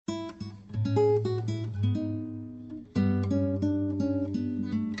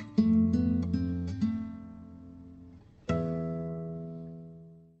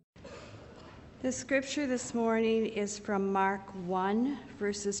The scripture this morning is from Mark 1,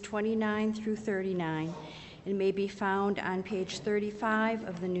 verses 29 through 39, and may be found on page 35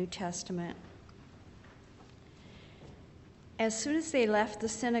 of the New Testament. As soon as they left the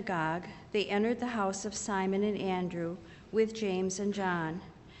synagogue, they entered the house of Simon and Andrew with James and John.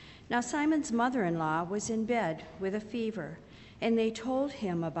 Now Simon's mother-in-law was in bed with a fever, and they told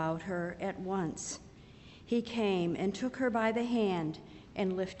him about her at once. He came and took her by the hand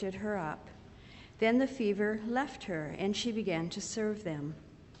and lifted her up. Then the fever left her, and she began to serve them.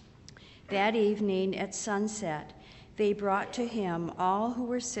 That evening at sunset, they brought to him all who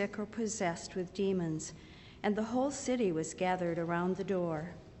were sick or possessed with demons, and the whole city was gathered around the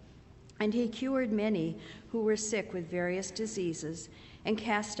door. And he cured many who were sick with various diseases, and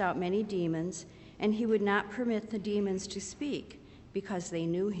cast out many demons, and he would not permit the demons to speak, because they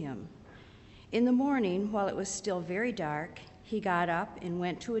knew him. In the morning, while it was still very dark, he got up and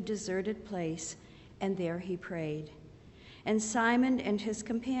went to a deserted place, and there he prayed. And Simon and his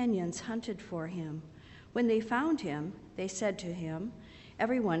companions hunted for him. When they found him, they said to him,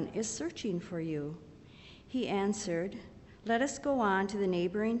 "Everyone is searching for you." He answered, "Let us go on to the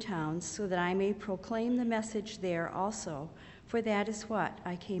neighboring towns so that I may proclaim the message there also, for that is what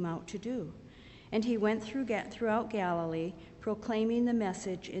I came out to do." And he went throughout Galilee, proclaiming the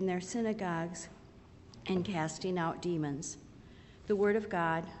message in their synagogues and casting out demons. The word of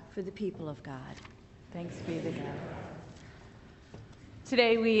God for the people of God. Thanks be to God.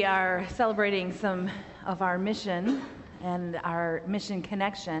 Today we are celebrating some of our mission and our mission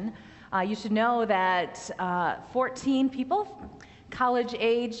connection. You should know that 14 people,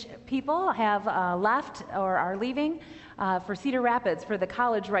 college-age people, have left or are leaving for Cedar Rapids for the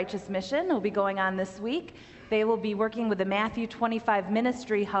College Righteous Mission. It will be going on this week. They will be working with the Matthew 25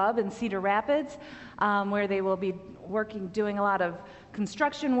 Ministry Hub in Cedar Rapids, where they will be doing a lot of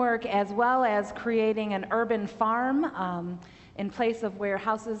construction work, as well as creating an urban farm in place of where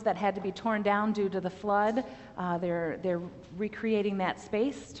houses that had to be torn down due to the flood. They're recreating that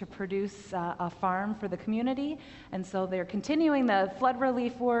space to produce a farm for the community, and so they're continuing the flood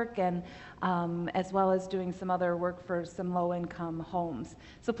relief work and as well as doing some other work for some low-income homes.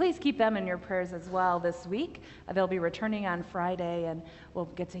 So please keep them in your prayers as well this week. They'll be returning on Friday, and we'll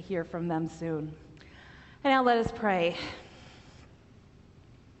get to hear from them soon. And now let us pray.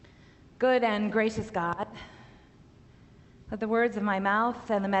 Good and gracious God, let the words of my mouth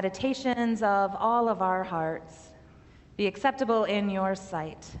and the meditations of all of our hearts be acceptable in your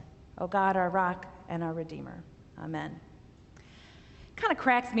sight, O God, our rock and our Redeemer. Amen. Kind of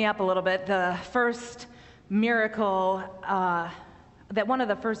cracks me up a little bit, the first miracle, that one of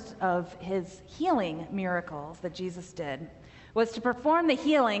the first of his healing miracles that Jesus did was to perform the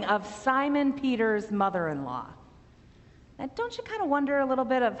healing of Simon Peter's mother-in-law. And don't you kind of wonder a little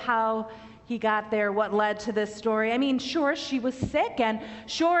bit of how he got there, what led to this story? I mean, sure, she was sick, and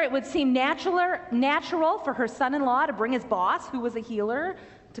sure, it would seem natural for her son-in-law to bring his boss, who was a healer,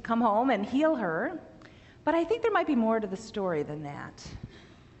 to come home and heal her. But I think there might be more to the story than that.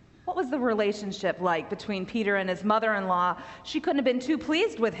 What was the relationship like between Peter and his mother-in-law? She couldn't have been too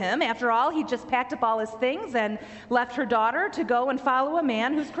pleased with him. After all, he just packed up all his things and left her daughter to go and follow a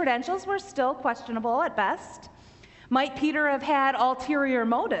man whose credentials were still questionable at best. Might Peter have had ulterior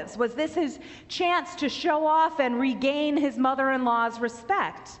motives? Was this his chance to show off and regain his mother-in-law's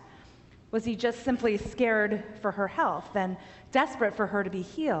respect? Was he just simply scared for her health and desperate for her to be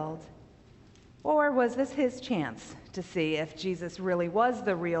healed? Or was this his chance to see if Jesus really was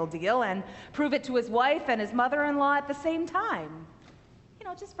the real deal and prove it to his wife and his mother-in-law at the same time? You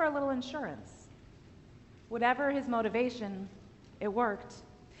know, just for a little insurance. Whatever his motivation, it worked.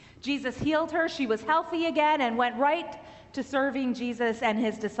 Jesus healed her, she was healthy again, and went right to serving Jesus and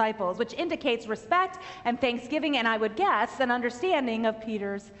his disciples, which indicates respect and thanksgiving, and I would guess an understanding of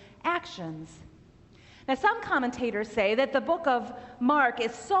Peter's actions. Now, some commentators say that the book of Mark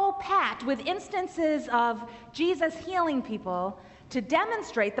is so packed with instances of Jesus healing people to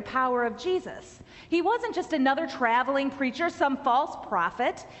demonstrate the power of Jesus. He wasn't just another traveling preacher, some false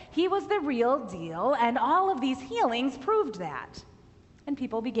prophet. He was the real deal, and all of these healings proved that. And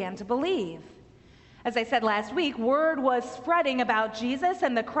people began to believe. As I said last week, word was spreading about Jesus,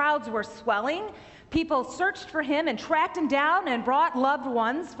 and the crowds were swelling. People searched for him and tracked him down and brought loved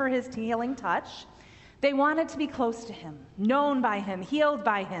ones for his healing touch. They wanted to be close to him, known by him, healed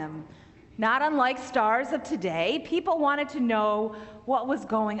by him. Not unlike stars of today, people wanted to know what was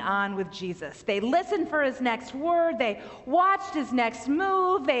going on with Jesus. They listened for his next word. They watched his next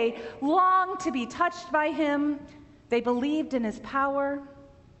move. They longed to be touched by him. They believed in his power.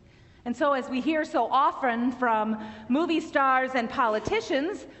 And so, as we hear so often from movie stars and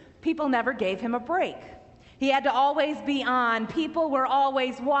politicians, People never gave him a break. He had to always be on. People were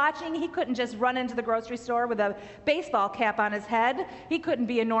always watching. He couldn't just run into the grocery store with a baseball cap on his head. He couldn't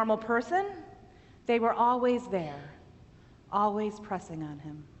be a normal person. They were always there, always pressing on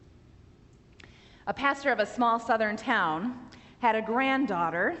him. A pastor of a small southern town had a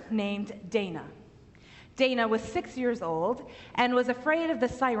granddaughter named Dana. Dana was 6 years old and was afraid of the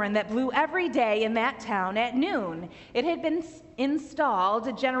siren that blew every day in that town at noon. It had been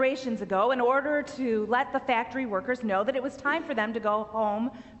installed generations ago in order to let the factory workers know that it was time for them to go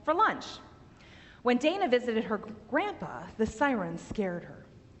home for lunch. When Dana visited her grandpa, the siren scared her.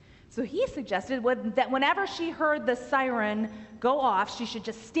 So he suggested that whenever she heard the siren go off, she should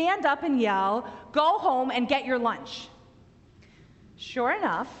just stand up and yell, "Go home and get your lunch." Sure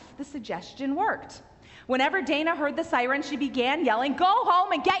enough, the suggestion worked. Whenever Dana heard the siren, she began yelling, "Go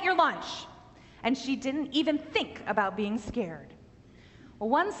home and get your lunch." And she didn't even think about being scared. Well,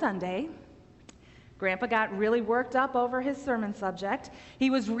 one Sunday, Grandpa got really worked up over his sermon subject. He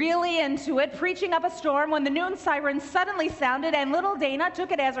was really into it, preaching up a storm, when the noon siren suddenly sounded, and little Dana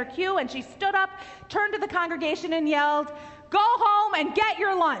took it as her cue, and she stood up, turned to the congregation, and yelled, "Go home and get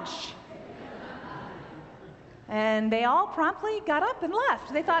your lunch." And they all promptly got up and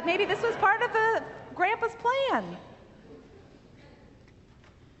left. They thought maybe this was part of the Grandpa's plan.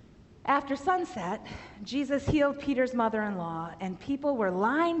 After sunset, Jesus healed Peter's mother-in-law, and people were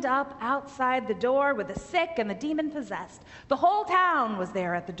lined up outside the door with the sick and the demon-possessed. The whole town was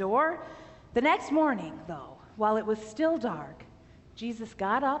there at the door. The next morning, though, while it was still dark, Jesus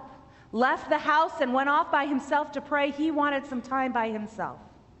got up, left the house, and went off by himself to pray. He wanted some time by himself.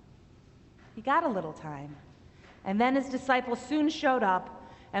 He got a little time, and then his disciples soon showed up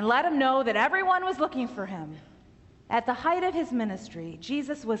and let him know that everyone was looking for him. At the height of his ministry,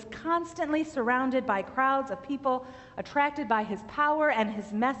 Jesus was constantly surrounded by crowds of people attracted by his power and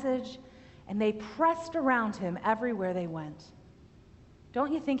his message, and they pressed around him everywhere they went.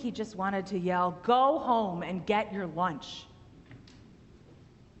 Don't you think he just wanted to yell, "Go home and get your lunch"?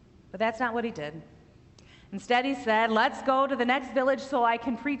 But that's not what he did. Instead, he said, "Let's go to the next village so I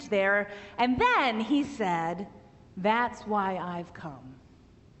can preach there." And then he said, "That's why I've come."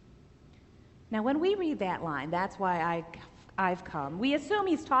 Now, when we read that line, "That's why I've come," we assume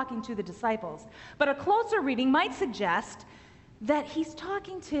he's talking to the disciples. But a closer reading might suggest that he's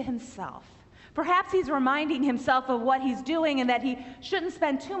talking to himself. Perhaps he's reminding himself of what he's doing and that he shouldn't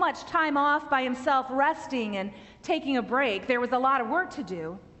spend too much time off by himself resting and taking a break. There was a lot of work to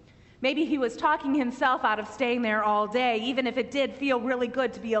do. Maybe he was talking himself out of staying there all day, even if it did feel really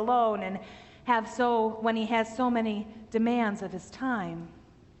good to be alone and when he has so many demands of his time.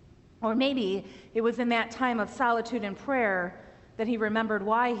 Or maybe it was in that time of solitude and prayer that he remembered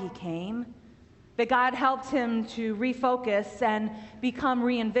why he came, that God helped him to refocus and become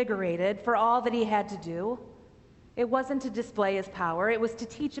reinvigorated for all that he had to do. It wasn't to display his power, it was to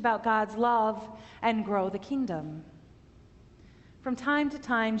teach about God's love and grow the kingdom. From time to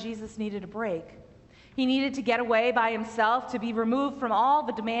time, Jesus needed a break. He needed to get away by himself, to be removed from all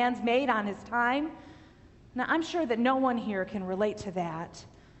the demands made on his time. Now, I'm sure that no one here can relate to that.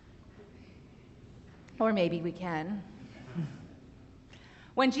 Or maybe we can.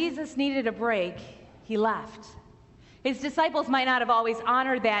 When Jesus needed a break, he left. His disciples might not have always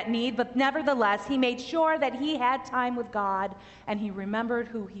honored that need, but nevertheless, he made sure that he had time with God and he remembered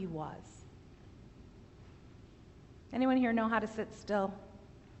who he was. Anyone here know how to sit still?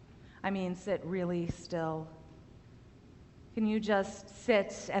 I mean, sit really still. Can you just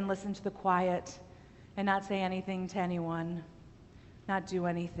sit and listen to the quiet and not say anything to anyone, not do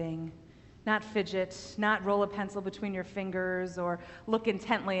anything? Not fidget, not roll a pencil between your fingers or look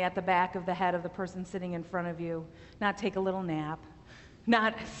intently at the back of the head of the person sitting in front of you, not take a little nap,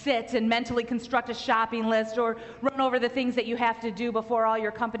 not sit and mentally construct a shopping list or run over the things that you have to do before all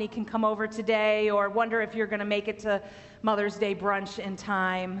your company can come over today or wonder if you're going to make it to Mother's Day brunch in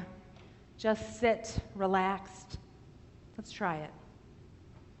time. Just sit, relaxed. Let's try it.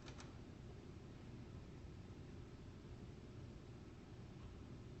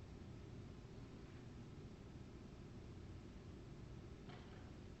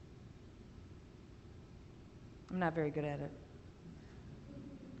 I'm not very good at it.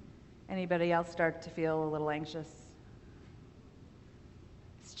 Anybody else start to feel a little anxious?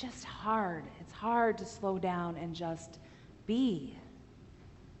 It's just hard. It's hard to slow down and just be.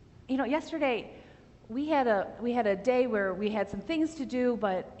 You know, yesterday we had a day where we had some things to do,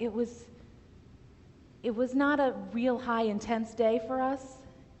 but it was not a real high intense day for us,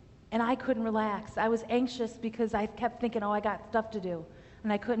 and I couldn't relax. I was anxious because I kept thinking, "Oh, I got stuff to do,"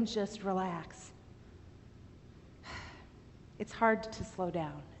 and I couldn't just relax. It's hard to slow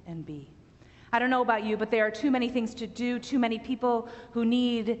down, and be. I don't know about you, but there are too many things to do, too many people who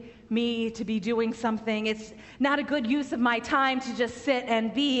need me to be doing something. It's not a good use of my time to just sit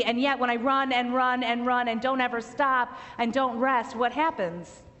and be. And yet when I run and run and run and don't ever stop and don't rest, what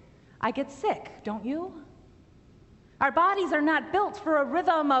happens? I get sick, don't you? Our bodies are not built for a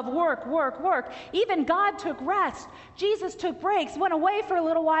rhythm of work, work, work. Even God took rest. Jesus took breaks, went away for a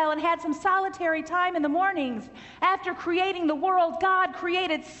little while and had some solitary time in the mornings. After creating the world, God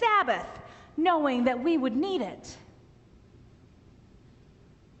created Sabbath, knowing that we would need it.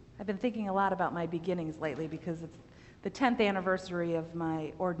 I've been thinking a lot about my beginnings lately because it's the 10th anniversary of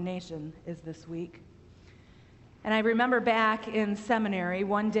my ordination is this week. And I remember back in seminary,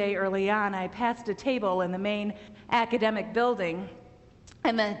 one day early on, I passed a table in the main academic building,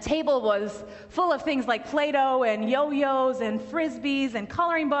 and the table was full of things like Play-Doh and yo-yos and Frisbees and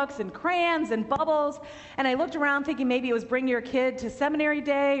coloring books and crayons and bubbles. And I looked around thinking maybe it was bring your kid to seminary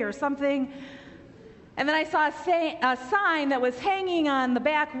day or something. And then I saw a sign that was hanging on the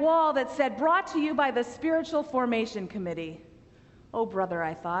back wall that said, "Brought to you by the Spiritual Formation Committee." Oh, brother,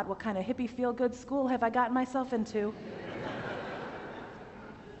 I thought, what kind of hippie feel-good school have I gotten myself into?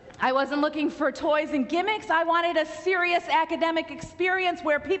 I wasn't looking for toys and gimmicks. I wanted a serious academic experience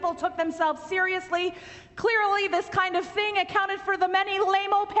where people took themselves seriously. Clearly, this kind of thing accounted for the many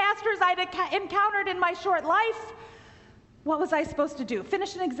lame-o pastors I'd encountered in my short life. What was I supposed to do?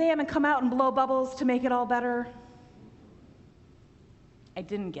 Finish an exam and come out and blow bubbles to make it all better? I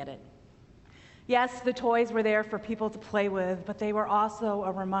didn't get it. Yes, the toys were there for people to play with, but they were also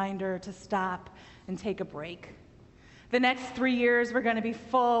a reminder to stop and take a break. The next 3 years were going to be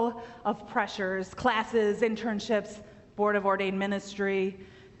full of pressures, classes, internships, Board of Ordained Ministry,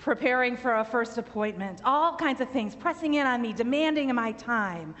 preparing for a first appointment, all kinds of things pressing in on me, demanding my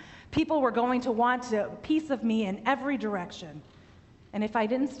time. People were going to want a piece of me in every direction. And if I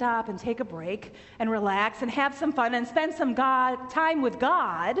didn't stop and take a break and relax and have some fun and spend some time with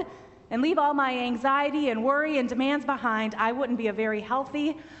God and leave all my anxiety and worry and demands behind, I wouldn't be a very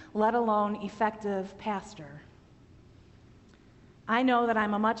healthy, let alone effective pastor. I know that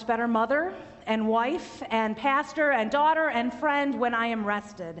I'm a much better mother and wife and pastor and daughter and friend when I am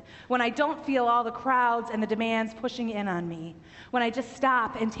rested, when I don't feel all the crowds and the demands pushing in on me. When I just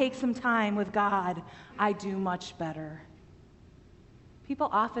stop and take some time with God, I do much better. People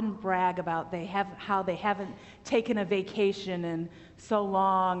often brag about how they haven't taken a vacation in so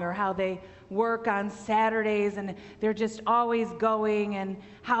long, or how they work on Saturdays and they're just always going, and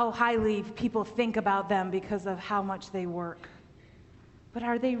how highly people think about them because of how much they work. But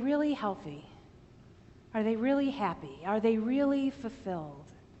are they really healthy? Are they really happy? Are they really fulfilled?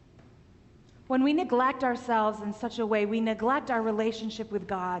 When we neglect ourselves in such a way, we neglect our relationship with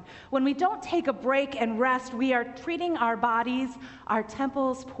God. When we don't take a break and rest, we are treating our bodies, our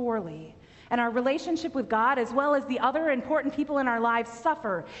temples poorly. And our relationship with God, as well as the other important people in our lives,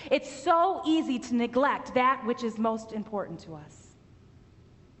 suffer. It's so easy to neglect that which is most important to us.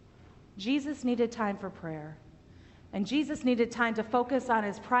 Jesus needed time for prayer. And Jesus needed time to focus on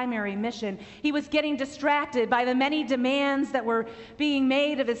his primary mission. He was getting distracted by the many demands that were being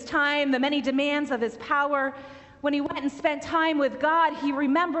made of his time, the many demands of his power. When he went and spent time with God, he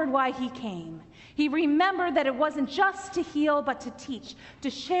remembered why he came. He remembered that it wasn't just to heal, but to teach, to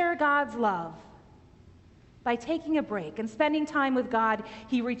share God's love. By taking a break and spending time with God,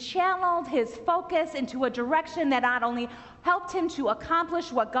 he rechanneled his focus into a direction that not only helped him to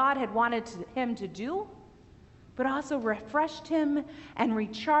accomplish what God had wanted him to do, but also refreshed him and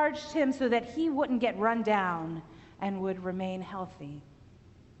recharged him so that he wouldn't get run down and would remain healthy.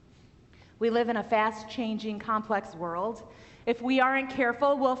 We live in a fast-changing, complex world. If we aren't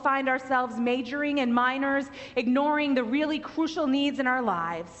careful, we'll find ourselves majoring in minors, ignoring the really crucial needs in our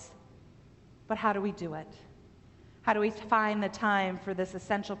lives. But how do we do it? How do we find the time for this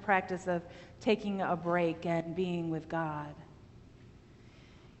essential practice of taking a break and being with God?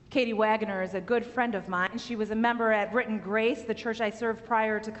 Katie Wagner is a good friend of mine. She was a member at Written Grace, the church I served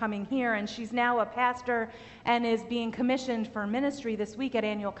prior to coming here, and she's now a pastor and is being commissioned for ministry this week at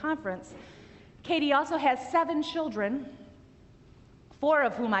annual conference. Katie also has 7 children, 4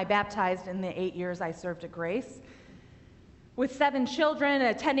 of whom I baptized in the 8 years I served at Grace. With 7 children,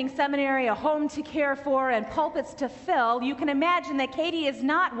 attending seminary, a home to care for, and pulpits to fill, you can imagine that Katie is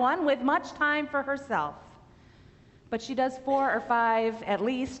not one with much time for herself. But she does 4 or 5, at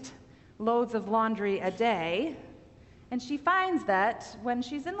least, loads of laundry a day, and she finds that when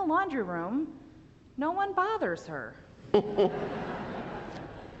she's in the laundry room, no one bothers her.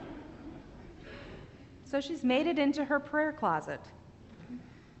 So she's made it into her prayer closet.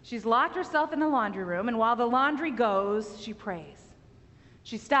 She's locked herself in the laundry room, and while the laundry goes, she prays.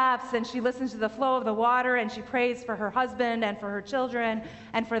 She stops and she listens to the flow of the water, and she prays for her husband and for her children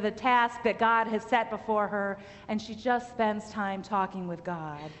and for the task that God has set before her, and she just spends time talking with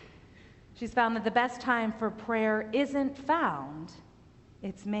God. She's found that the best time for prayer isn't found,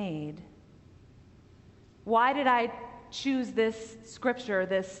 it's made. Why did I choose this scripture,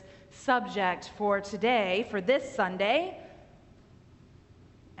 this subject for today, for this Sunday?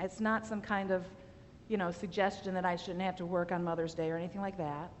 It's not some kind of suggestion that I shouldn't have to work on Mother's Day or anything like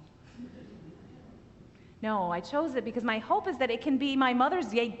that. No, I chose it because my hope is that it can be my Mother's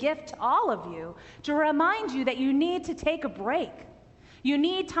Day gift to all of you, to remind you that you need to take a break. You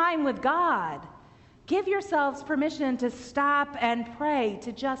need time with God. Give yourselves permission to stop and pray,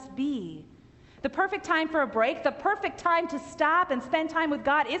 to just be. The perfect time for a break, the perfect time to stop and spend time with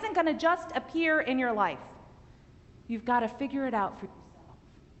God isn't going to just appear in your life. You've got to figure it out for yourself.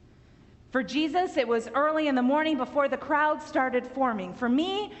 For Jesus, it was early in the morning before the crowd started forming. For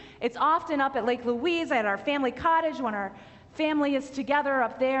me, it's often up at Lake Louise at our family cottage when our family is together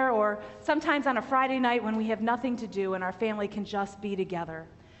up there, or sometimes on a Friday night when we have nothing to do and our family can just be together,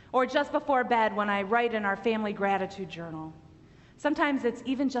 or just before bed when I write in our family gratitude journal. Sometimes it's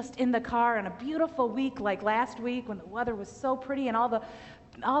even just in the car on a beautiful week like last week when the weather was so pretty and all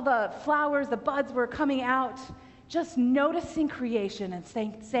the flowers, the buds were coming out, just noticing creation and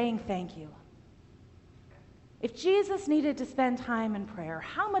saying thank you. If Jesus needed to spend time in prayer,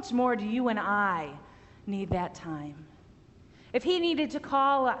 how much more do you and I need that time? If he needed to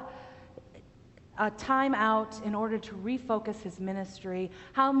call a time out in order to refocus his ministry,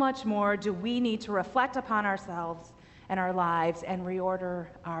 how much more do we need to reflect upon ourselves and our lives and reorder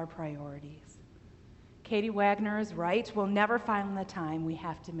our priorities? Katie Wagner is right. We'll never find the time. We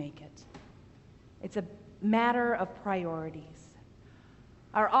have to make it. It's a matter of priorities.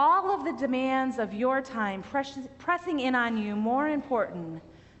 Are all of the demands of your time pressing in on you more important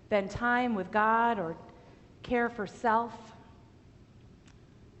than time with God or care for self,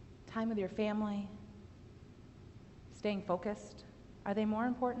 time with your family, staying focused? Are they more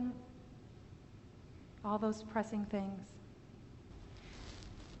important? All those pressing things?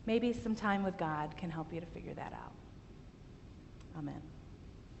 Maybe some time with God can help you to figure that out. Amen.